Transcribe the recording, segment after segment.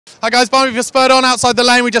Hi guys, Barney for Spurred On outside the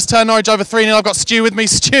lane. We just turned Norwich over 3-0. I've got Stu with me.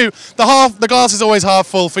 Stu, the glass is always half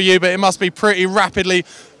full for you, but it must be pretty rapidly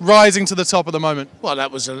rising to the top at the moment. Well,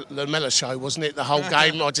 that was a Lamella show, wasn't it? The whole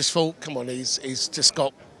game. I just thought, come on, he's just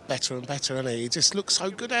got better and better, hasn't he? He just looks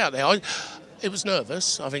so good out there. It was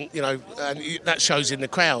nervous, I think, you know, and that shows in the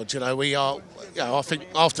crowd. You know, we are, you know, I think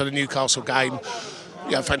after the Newcastle game,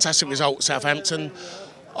 you know, fantastic result at Southampton.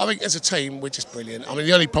 I think as a team, we're just brilliant. I mean,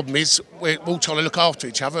 the only problem is we're all trying to look after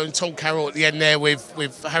each other. And Tom Carroll at the end there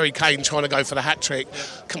with Harry Kane trying to go for the hat-trick.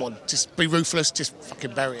 Come on, just be ruthless, just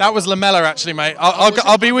fucking bury it. That was Lamella, actually, mate.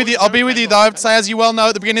 I'll be with you. I'll be with you, though. I have to say, as you well know,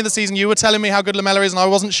 at the beginning of the season, you were telling me how good Lamella is, and I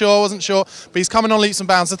wasn't sure. But he's coming on leaps and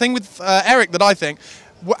bounds. The thing with Eric that I think,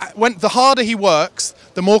 when the harder he works,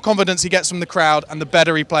 the more confidence he gets from the crowd and the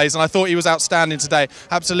better he plays, and I thought he was outstanding today.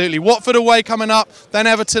 Absolutely. Watford away coming up, then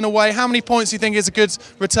Everton away. How many points do you think is a good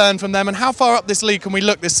return from them, and how far up this league can we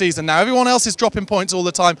look this season? Now everyone else is dropping points all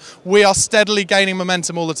the time. We are steadily gaining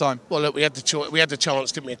momentum all the time. Well, look, we had the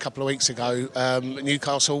chance, didn't we, a couple of weeks ago.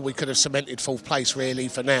 Newcastle, we could have cemented fourth place really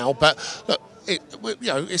for now, but look, you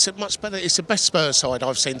know, it's a much better. It's the best Spurs side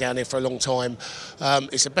I've seen down here for a long time.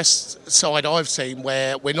 It's the best side I've seen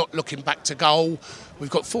where we're not looking back to goal. We've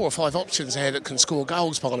got 4 or 5 options here that can score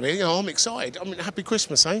goals. Part of me, you know, I'm excited. I mean, happy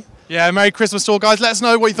Christmas, eh? Yeah, Merry Christmas to all, guys. Let us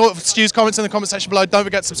know what you thought of Stu's comments in the comment section below. Don't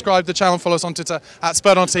forget to subscribe to the channel, follow us on Twitter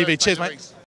 @SpurredOnTV. Cheers, mate.